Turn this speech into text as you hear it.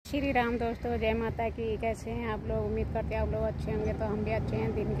श्री राम दोस्तों, जय माता की। कैसे हैं आप लोग? उम्मीद करते हैं आप लोग अच्छे होंगे। तो हम भी अच्छे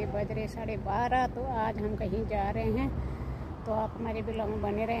हैं। दिन के बज रहे 12:30। तो आज हम कहीं जा रहे हैं, तो आप हमारे ब्लॉग में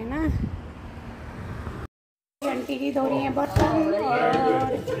बने रहे ना। आंटी जी धो रही हैं बर्तन,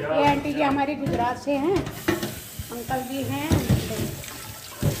 और ये आंटी जी हमारी गुजरात से हैं। अंकल जी हैं।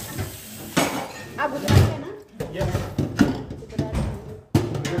 आप गुजरात से ना?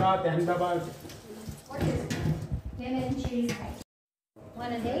 Gujarat Ahmedabad.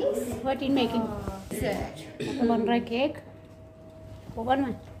 One of these. What in making? Dessert. बन रहा है केक ओवन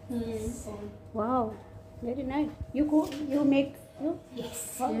में। Wow, very nice. You make you? Yes.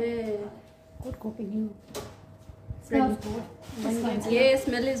 Wow. Good cooking you. Smells good. Yeah,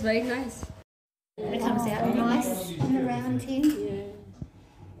 smell is very nice. It comes out nice in the round tin.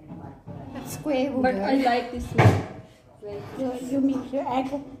 That square will But do. I like this smell. You mix your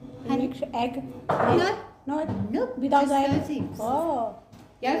egg. You mix egg. No. No. Nope. Without just egg. those things. Oh.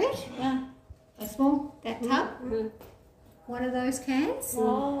 Yogurt. Yeah. A small that tub. One of those cans.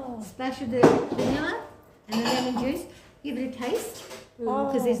 Oh. Splash of the vanilla and the lemon juice. Give it a taste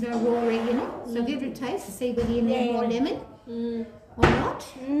because there's no raw egg in it. So give it a taste to see whether you need more lemon or not.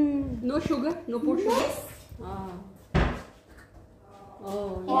 No sugar, no put sugar. Yes. Ah.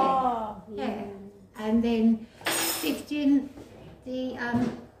 Oh, yeah. Oh. Yeah. And then sift in the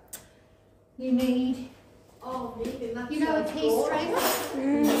you need you know a tea strainer?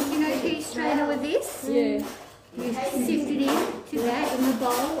 You know a tea strainer with this? Yeah. You sift it in to that in the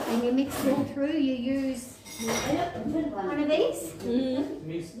bowl and you mix it all through. You use one of these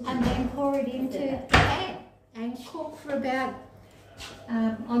and then pour it into the pan and cook for about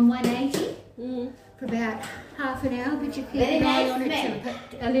on 180 for about half an hour, but you keep an eye on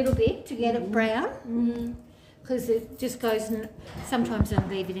it a little bit to get it brown because it just goes in. Sometimes I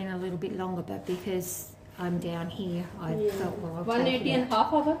leave it in a little bit longer, but because I'm down here, I felt well. I'll 180 take it and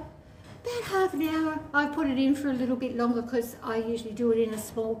half hour. about half an hour. I put it in for a little bit longer because I usually do it in a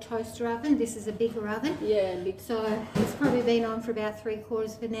small toaster oven. This is a bigger oven. Yeah, big. So it's probably been on for about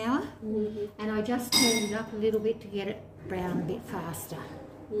 3/4 of an hour. And I just turned it up a little bit to get it brown a bit faster.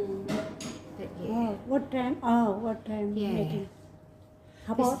 But yeah. Oh, what time? Oh, what time? Yeah. Making?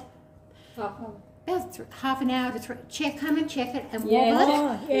 How about? Half hour. About half an hour to check, come and check it and Yeah, wobble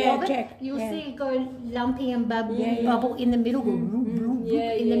oh, it. yeah, Wobble it. check, You'll yeah. see it go lumpy and bubble in the middle.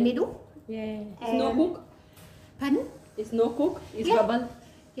 Yeah, in the yeah. middle. Yeah. It's no cook. Pardon? It's no cook. It's Yeah. bubble.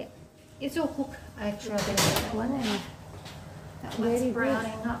 Yeah, it's all cooked. Actually, I better get that one. That one's Very good.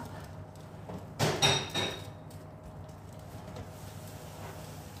 browning up.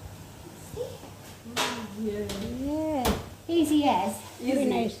 Yeah. Easy as. Very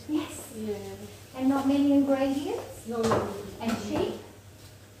nice. Yes. Yeah. And not many ingredients. No, no. And cheap.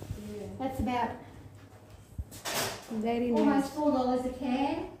 That's about Very nice. almost $4 a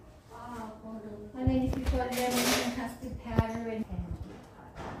can. And then if you've got lemon and custard powder and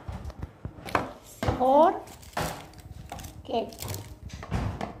Or cake.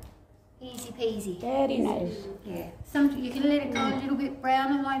 easy peasy. Very nice. Yeah. Some you can let it go a little bit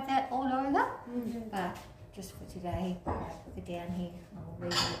browner like that all over. But just for today, for down here, I'll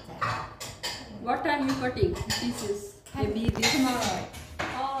leave it at that. What time you cutting pieces? Maybe this. Tomorrow.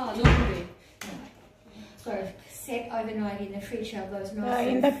 Ah, no today. So set overnight in the fridge of those nice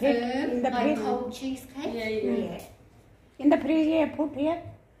in and the fridge- firm, in the like fridge. cold cheesecake. Yeah. In the fridge, yeah, put here.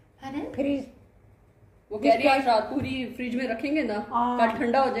 Pardon? Fridge. वो कह रही है आज रात पूरी fridge में रखेंगे ना, हाँ। कल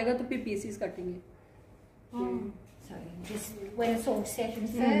ठंडा हो जाएगा तो फिर पीसेस काटेंगे. So you just when it's all set and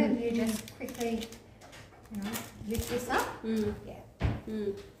firm, you just quickly, lift this up. Yeah.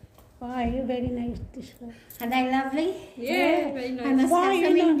 Wow, you very nice dish. Are they lovely? Yeah, very I nice. must Why, have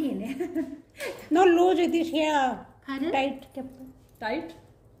some you know? Indian. No loose this here. Pardon? Tight. Tight.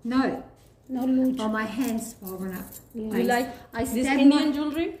 No. No loose. Oh, my hand's swollen up. You like I this stab Indian my-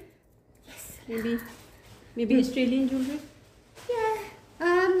 jewelry? Yes. Maybe Australian jewelry. Yeah.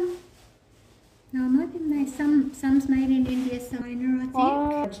 No, it might be made. Some's made in India, somewhere, I think. Oh.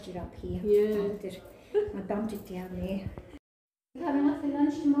 Bunched it up here. Yeah. I bumped it down there. You coming off for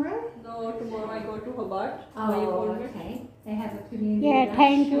lunch tomorrow? No, tomorrow I go to Hobart. Oh, My appointment. okay. They have a community Yeah, lunch.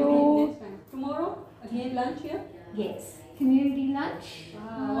 thank you. Next time. Tomorrow again lunch here. Yes. Community lunch.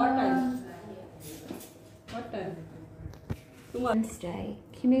 What time? What time? Tomorrow. Wednesday.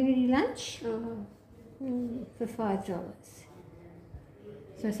 Community lunch Uh-huh. for $5.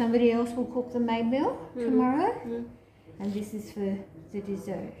 So somebody else will cook the main meal tomorrow, and this is for the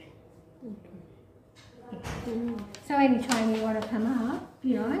dessert. So anytime you want to come up,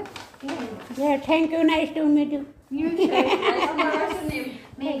 yeah. Yeah, thank you. Nice to meet you. You too. What's your name?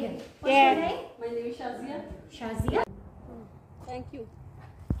 Megan. What's Yeah. your name? My name is Shazia. Shazia. Thank you.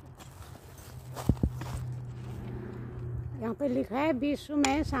 यहाँ पे लिखा है विश्व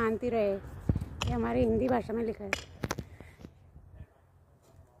में शांति रहे, ये हमारी हिंदी भाषा में लिखा है।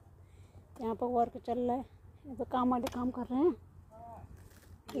 यहाँ पर वर्क चल रहा है, यहाँ पे काम वाले काम कर रहे हैं।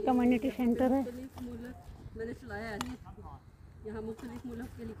 ये कम्युनिटी सेंटर है। मैंने चलाया है, यहाँ मुख्तलिफ मुल्क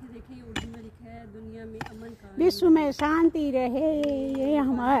के लिखे देखे, उर्दू में लिखा है दुनिया में अमन का, विश्व में शांति रहे, ये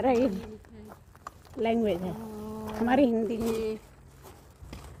हमारा लैंग्वेज है, हमारी हिंदी में।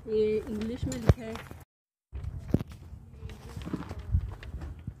 ये इंग्लिश में लिखा है।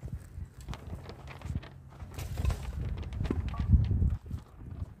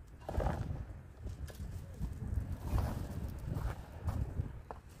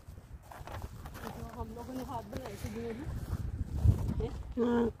 हम लोगों ने हाथ बनाए थे,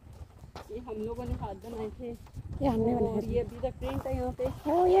 हाँ, ये हम लोगों ने हाथ बनाए थे। ये हमने बनाया और ये अभी तक प्रिंट है यहाँ पे।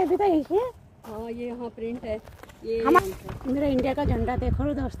 ओ, ये अभी तक है। हाँ, ये यहाँ प्रिंट है। ये मेरा इंडिया का झंडा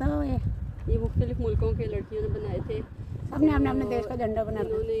देखो दोस्तों, ये मुख्तलिफ मुल्कों के लड़कियों ने बनाए थे। सबने अपने अपने देश का झंडा बना दिया।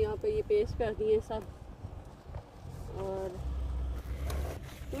 इन्होंने यहाँ पे ये पेश कर दिए सब। और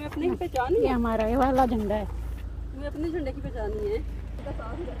तुम्हें अपने की पहचान ये है? हमारा ये वाला झंडा है। तुम्हें अपने झंडे की पहचान नहीं है? इसका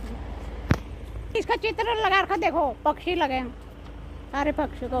साथ ही रखना। इसका चित्र लगा रखा, देखो पक्षी लगे हैं, सारे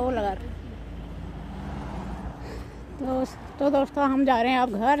पक्षी को वो लगा रखा। तो दोस्तों हम जा रहे हैं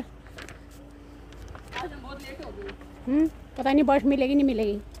अब घर। आज हम बहुत लेट हो गए। पता नहीं बस मिलेगी नहीं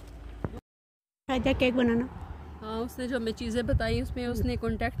मिलेगी। शायद केक बनाना। हाँ, उसने जो हमें चीज़ें बताई उसमें उसने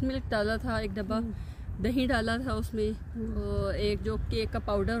कॉन्टैक्ट मिल्क डाला था, एक डब्बा दही डाला था उसमें, और एक जो केक का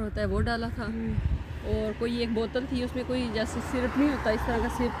पाउडर होता है वो डाला था, और कोई एक बोतल थी उसमें कोई जैसे सिरप नहीं होता इस तरह का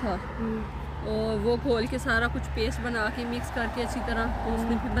सिरप था, और वो घोल के सारा कुछ पेस्ट बना के मिक्स करके अच्छी तरह तो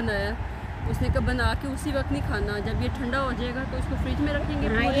उसने फिर बनाया। उसने कब बना के उसी वक्त नहीं खाना, जब ये ठंडा हो जाएगा तो इसको फ्रिज में रखेंगे।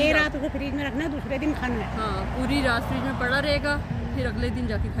 हाँ, ये रात को फ्रिज में रखना, दूसरे दिन खाना है। हाँ, पूरी रात फ्रिज में पड़ा रहेगा, फिर अगले दिन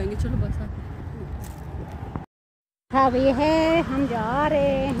जाके खाएंगे। चलो बस अब ये है, हम जा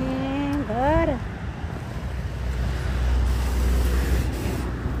रहे हैं घर।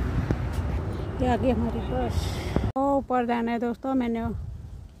 ये आ गई हमारी बस। ऊपर जाना है दोस्तों। मैंने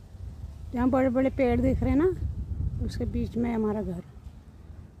जहाँ बड़े बड़े पेड़ दिख रहे हैं ना, उसके बीच में हमारा घर।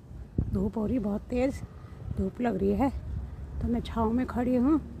 धूप हो रही बहुत तेज़, धूप लग रही है, तो मैं छाँव में खड़ी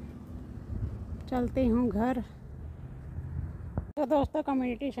हूँ। चलती हूँ घर। तो दोस्तों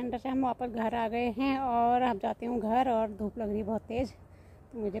कम्युनिटी सेंटर से हम वापस घर आ गए हैं और अब जाती हूँ घर, और धूप लग रही है बहुत तेज़,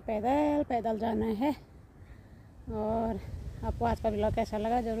 तो मुझे पैदल जाना है। और आपको आज का व्लॉग कैसा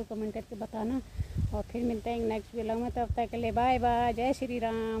लगा ज़रूर कमेंट करके बताना, और फिर मिलते हैं नेक्स्ट व्लॉग में। तब तक के लिए बाय बाय, जय श्री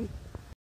राम।